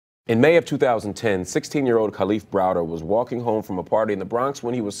In May of 2010, 16-year-old Kalief Browder was walking home from a party in the Bronx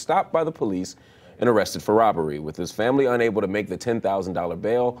when he was stopped by the police and arrested for robbery. With his family unable to make the $10,000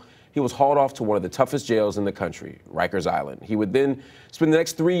 bail, he was hauled off to one of the toughest jails in the country, Rikers Island. He would then spend the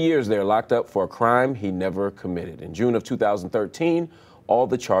next 3 years there locked up for a crime he never committed. In June of 2013, all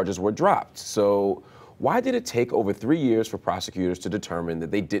the charges were dropped. So why did it take over 3 years for prosecutors to determine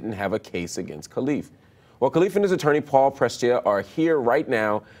that they didn't have a case against Kalief? Well, Kalief and his attorney, Paul Prestia, are here right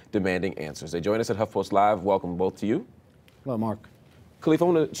now demanding answers. They join us at HuffPost Live. Welcome both to you. Hello, Mark. Kalief, I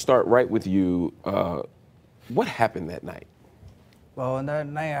want to start right with you. What happened that night? Well, that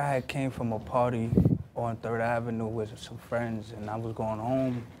night I had came from a party on 3rd Avenue with some friends, and I was going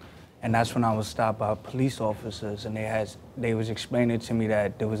home, and that's when I was stopped by police officers, and they was explaining to me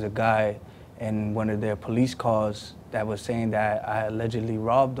that there was a guy in one of their police cars that was saying that I allegedly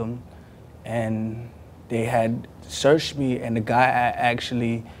robbed him, and they had searched me, and the guy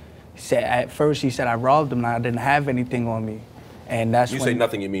actually said, at first he said I robbed him and I didn't have anything on me. And that's when... You say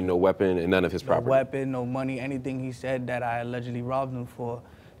nothing, you mean no weapon and none of his property? No weapon, no money, anything he said that I allegedly robbed him for.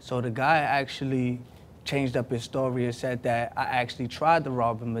 So the guy actually changed up his story and said that I actually tried to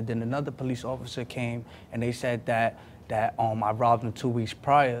rob him, and then another police officer came and they said that I robbed him 2 weeks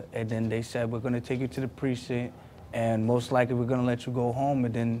prior, and then they said, we're gonna take you to the precinct and most likely we're gonna let you go home,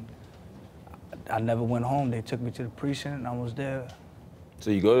 and then I never went home. They took me to the precinct and I was there.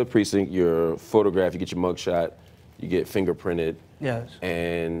 So you go to the precinct, you're photographed, you get your mugshot, you get fingerprinted. Yes.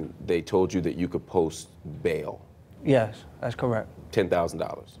 And they told you that you could post bail. Yes, that's correct.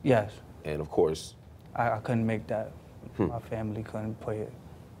 $10,000. Yes. And of course, I couldn't make that. My family couldn't pay it.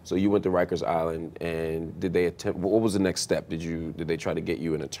 So you went to Rikers Island, and did they attempt? What was the next step? Did they try to get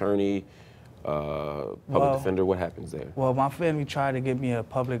you an attorney, public defender? What happens there? Well, my family tried to get me a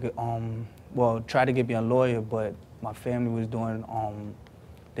tried to get me a lawyer, but my family was doing,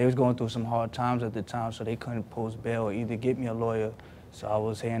 they was going through some hard times at the time, so they couldn't post bail or either get me a lawyer. So I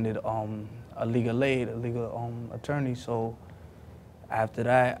was handed a legal aid, a legal attorney. So after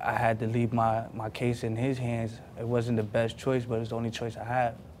that, I had to leave my case in his hands. It wasn't the best choice, but it's the only choice I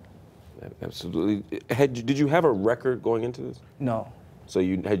had. Absolutely. Did you have a record going into this? No. So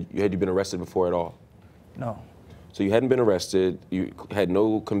had you been arrested before at all? No. So you hadn't been arrested, you had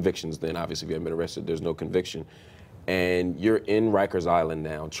no convictions then. Obviously, if you hadn't been arrested, there's no conviction. And you're in Rikers Island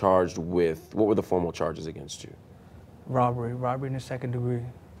now, charged with, what were the formal charges against you? Robbery in the 2nd degree.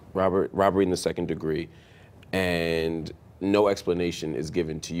 Robbery in the 2nd degree, and no explanation is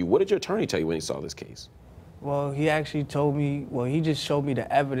given to you. What did your attorney tell you when he saw this case? Well, he actually told me, he just showed me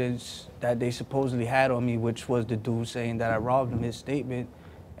the evidence that they supposedly had on me, which was the dude saying that I robbed him, his statement.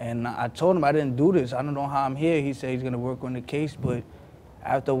 And I told him I didn't do this. I don't know how I'm here. He said he's gonna work on the case, but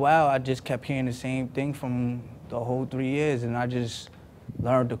after a while, I just kept hearing the same thing from the whole 3 years, and I just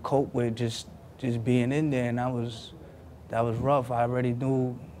learned to cope with just being in there, and that was rough. I already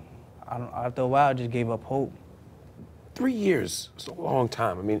knew. After a while, I just gave up hope. 3 years is a long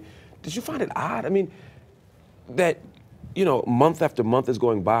time. I mean, did you find it odd? I mean, that, you know, month after month is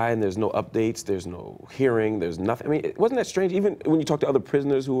going by and there's no updates, there's no hearing, there's nothing. I mean, wasn't that strange? Even when you talk to other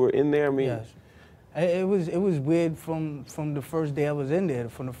prisoners who were in there, I mean. Yes. It was weird from the first day I was in there.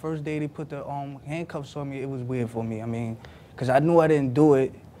 From the first day they put the handcuffs on me, it was weird for me. I mean, because I knew I didn't do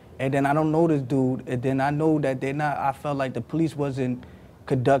it, and then I don't know this dude, and then I know that I felt like the police wasn't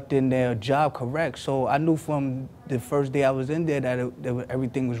conducting their job correct. So I knew from the first day I was in there that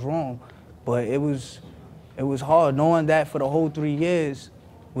everything was wrong. But it was hard. Knowing that for the whole 3 years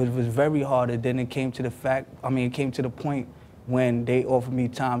was very hard. And then it came to the point when they offered me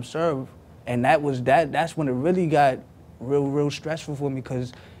time served. And that's when it really got real stressful for me,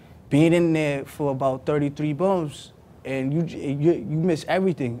 because being in there for about 33 months, and you miss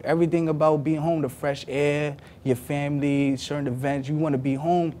everything about being home, the fresh air, your family, certain events, you want to be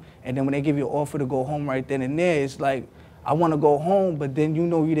home, and then when they give you an offer to go home right then and there, it's like, I want to go home, but then you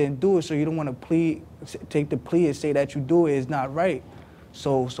know you didn't do it, so you don't want to take the plea and say that you do it is not right.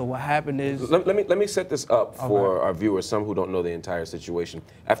 So what happened is... Let me set this up for our viewers, some who don't know the entire situation.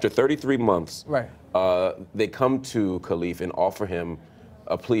 After 33 months, right, they come to Kalief and offer him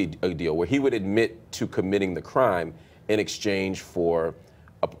a plea deal where he would admit to committing the crime in exchange for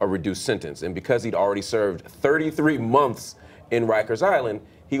a reduced sentence. And because he'd already served 33 months in Rikers Island,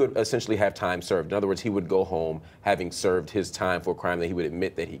 he would essentially have time served. In other words, he would go home having served his time for a crime that he would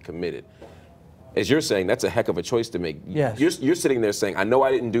admit that he committed. As you're saying, that's a heck of a choice to make. Yes. You're sitting there saying, I know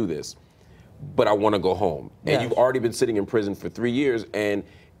I didn't do this, but I want to go home. And Yes. you've already been sitting in prison for 3 years, and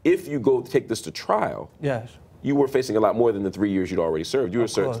if you go take this to trial, Yes. you were facing a lot more than the 3 years you'd already served. You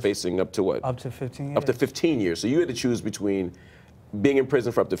were facing up to what? Up to 15 years. Up to 15 years. So you had to choose between being in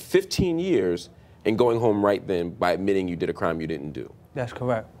prison for up to 15 years and going home right then by admitting you did a crime you didn't do. That's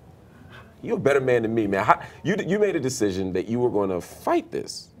correct. You're a better man than me, man. You made a decision that you were going to fight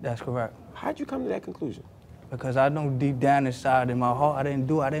this. That's correct. How'd you come to that conclusion? Because I know deep down inside in my heart, I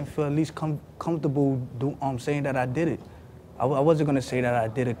didn't feel at least comfortable saying that I did it. I wasn't gonna say that I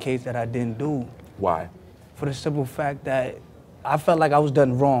did a case that I didn't do. Why? For the simple fact that I felt like I was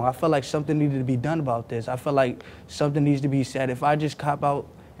done wrong. I felt like something needed to be done about this. I felt like something needs to be said. If I just cop out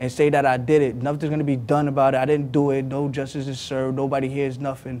and say that I did it, nothing's gonna be done about it. I didn't do it, no justice is served, nobody hears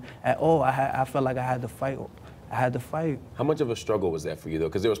nothing at all. I felt like I had to fight. I had to fight. How much of a struggle was that for you though?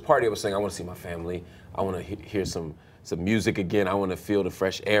 Because there was part of it was saying, I want to see my family, I want to hear some music again, I want to feel the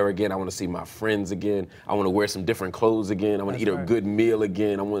fresh air again, I want to see my friends again, I want to wear some different clothes again, I want to eat a good meal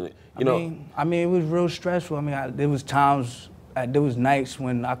again, I want to, you know. I mean, it was real stressful. I mean, there was times, there was nights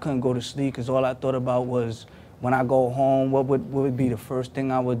when I couldn't go to sleep because all I thought about was when I go home, what would be the first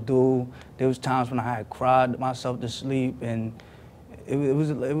thing I would do. There was times when I had cried myself to sleep, and it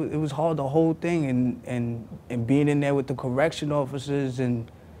was hard, the whole thing, and being in there with the correction officers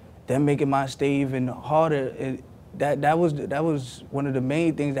and them making my stay even harder. That was one of the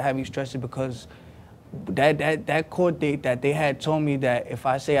main things that had me stressed, because that court date that they had told me that if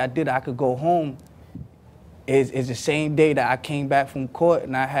I say I did, I could go home, is the same day that I came back from court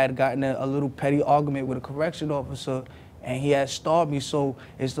and I had gotten a little petty argument with a correction officer, and he had starved me. So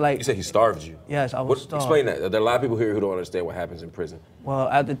it's like— You said he starved you? Yes, I was starved. Explain that. There are a lot of people here who don't understand what happens in prison. Well,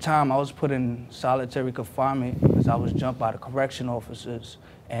 at the time, I was put in solitary confinement because I was jumped by the correction officers,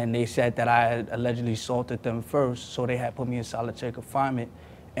 and they said that I had allegedly assaulted them first, so they had put me in solitary confinement.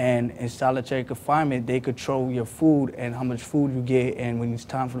 And in solitary confinement, they control your food and how much food you get, and when it's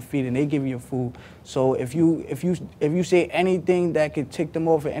time for the feeding, they give you your food. So if you say anything that could tick them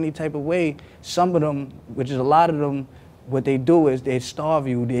off in any type of way, some of them, which is a lot of them, what they do is they starve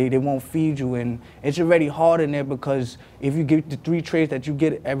you, they won't feed you, and it's already hard in there because if you get the 3 trays that you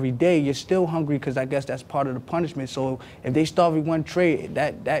get every day, you're still hungry because I guess that's part of the punishment. So if they starve you 1 tray,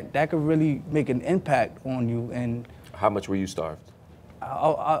 that could really make an impact on you. And how much were you starved?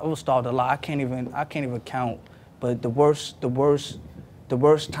 I was starved a lot. I can't even count. But the worst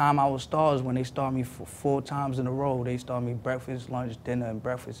time I was starved is when they starved me 4 times in a row. They starved me breakfast, lunch, dinner, and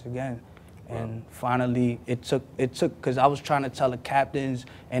breakfast again. And finally, it took, because I was trying to tell the captains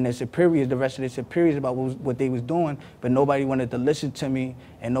and the superiors, the rest of the superiors, about what they was doing, but nobody wanted to listen to me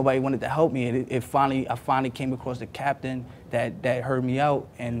and nobody wanted to help me. And I finally came across the captain that heard me out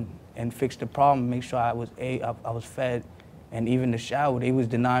and fixed the problem, make sure I was fed, and even the shower. They was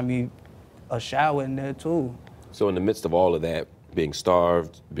denying me a shower in there too. So in the midst of all of that, being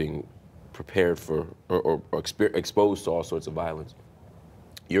starved, being prepared for, or exposed to all sorts of violence,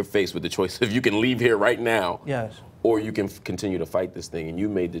 you're faced with the choice if you can leave here right now, yes, or you can continue to fight this thing, and you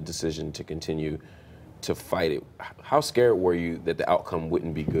made the decision to continue to fight it. How scared were you that the outcome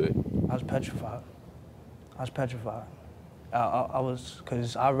wouldn't be good? I was petrified. I was petrified. I was,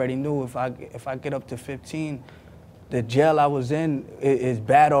 because I already knew if I get up to 15, the jail I was in is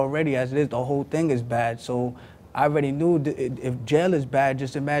bad already as it is. The whole thing is bad. So I already knew that if jail is bad,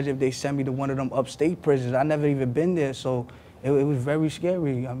 just imagine if they sent me to one of them upstate prisons. I never even been there, so it was very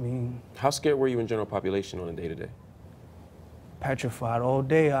scary. I mean, how scared were you in general population on a day-to-day? Petrified all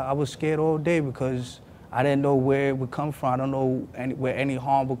day. I was scared all day because I didn't know where it would come from. I don't know where any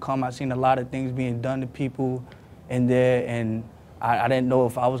harm would come. I seen a lot of things being done to people in there, and I didn't know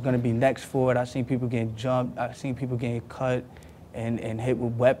if I was going to be next for it. I seen people getting jumped. I seen people getting cut and hit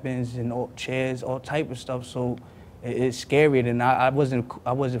with weapons and chairs, all type of stuff. So it's scary. And I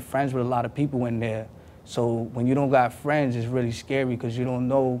wasn't friends with a lot of people in there. So when you don't got friends, it's really scary because you don't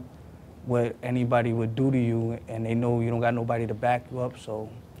know what anybody would do to you, and they know you don't got nobody to back you up. So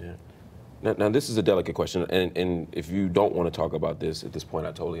yeah. Now this is a delicate question, and if you don't want to talk about this at this point,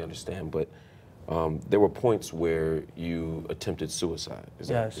 I totally understand. But there were points where you attempted suicide. Is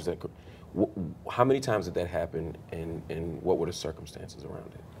that correct? How many times did that happen, and what were the circumstances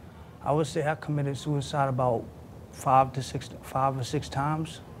around it? I would say I committed suicide about 5 or 6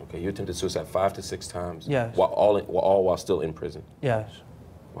 times. Okay, you attempted suicide 5 to 6 times. Yes. While still in prison. Yes.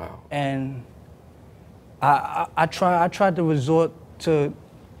 Wow. And I tried to resort to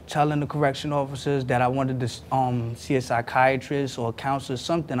telling the correction officers that I wanted to see a psychiatrist or a counselor,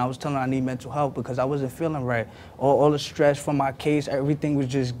 something. I was telling them I need mental help because I wasn't feeling right. All the stress from my case, everything was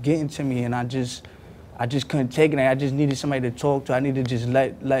just getting to me, and I just couldn't take it. I just needed somebody to talk to. I needed to just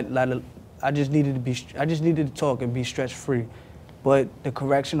I just needed to talk and be stress free. But the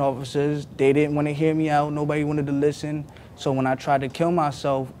correction officers, they didn't want to hear me out. Nobody wanted to listen. So when I tried to kill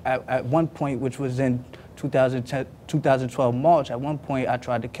myself at one point, which was in 2010, 2012 March. At one point, I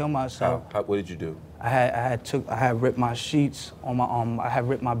tried to kill myself. What did you do? I had ripped my sheets on my I had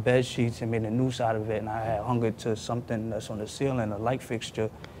ripped my bed sheets and made a noose out of it, and I had hung it to something that's on the ceiling, a light fixture,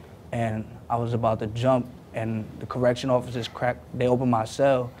 and I was about to jump, and the correction officers they opened my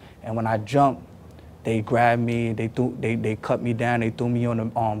cell, and when I jumped, they grabbed me, they cut me down, they threw me on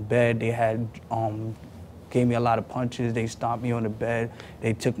the bed, they had gave me a lot of punches, they stomped me on the bed,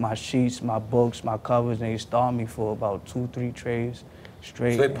 they took my sheets, my books, my covers, and they stomped me for about 2-3 trays.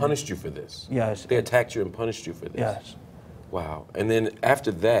 Straight. So they punished you for this? Yes. They attacked you and punished you for this? Yes. Wow. And then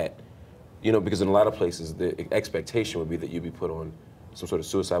after that, you know, because in a lot of places, the expectation would be that you'd be put on some sort of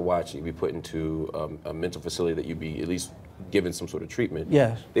suicide watch, you'd be put into a mental facility, that you'd be at least given some sort of treatment.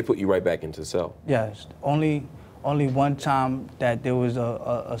 Yes. They put you right back into the cell? Yes. Only one time that there was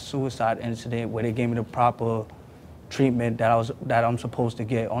a suicide incident where they gave me the proper treatment that I'm supposed to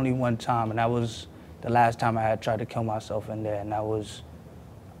get. Only one time, and that was the last time I had tried to kill myself in there, and that was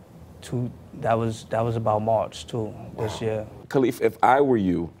about March too, this year. Kalief, if I were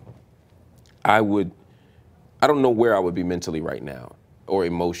you, I don't know where I would be mentally right now or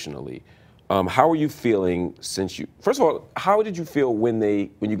emotionally. How are you feeling first of all, how did you feel when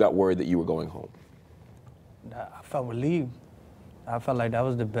you got word that you were going home? I felt relieved. I felt like that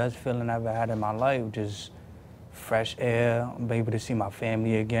was the best feeling I ever had in my life, just fresh air. I'm able to see my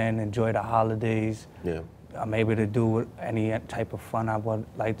family again, enjoy the holidays. Yeah. I'm able to do any type of fun I would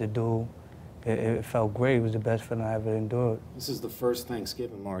like to do. It felt great. It was the best feeling I ever endured. This is the first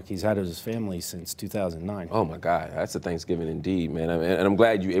Thanksgiving, Mark, he's had with his family since 2009. Oh my God, that's a Thanksgiving indeed, man. And I'm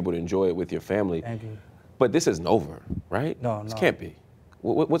glad you're able to enjoy it with your family. Thank you. But this isn't over, right? No. This can't be.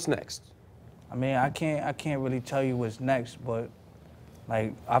 What's next? I mean, I can't really tell you what's next, but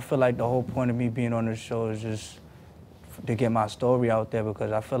like, I feel like the whole point of me being on this show is just to get my story out there,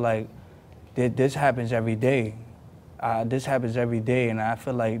 because I feel like this happens every day. This happens every day, and I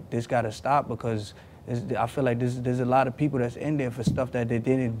feel like this got to stop, because I feel like there's a lot of people that's in there for stuff that they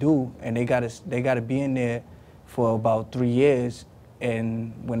didn't do, and they gotta be in there for about 3 years,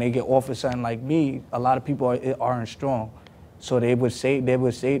 and when they get offered something like me, a lot of people aren't strong. So they would take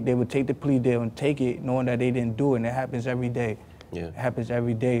the plea deal and take it, knowing that they didn't do it, and it happens every day. Yeah. It happens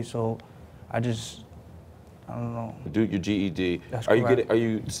every day, so I don't know. Do your GED. That's are correct. Are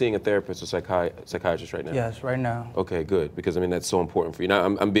you seeing a therapist or psychiatrist right now? Yes, right now. Okay, good, because I mean that's so important for you. Now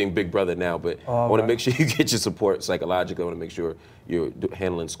I'm being big brother now, but I want to right. make sure you get your support psychologically. I want to make sure you're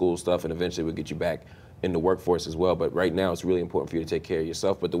handling school stuff, and eventually we'll get you back in the workforce as well. But right now it's really important for you to take care of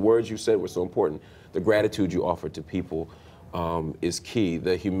yourself. But the words you said were so important. The gratitude you offered to people is key.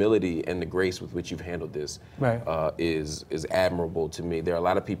 The humility and the grace with which you've handled this is admirable to me. There are a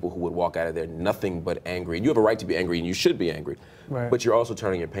lot of people who would walk out of there nothing but angry. And you have a right to be angry, and you should be angry. Right. But you're also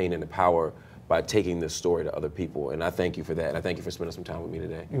turning your pain into power by taking this story to other people. And I thank you for that. And I thank you for spending some time with me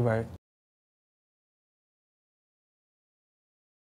today. You're right.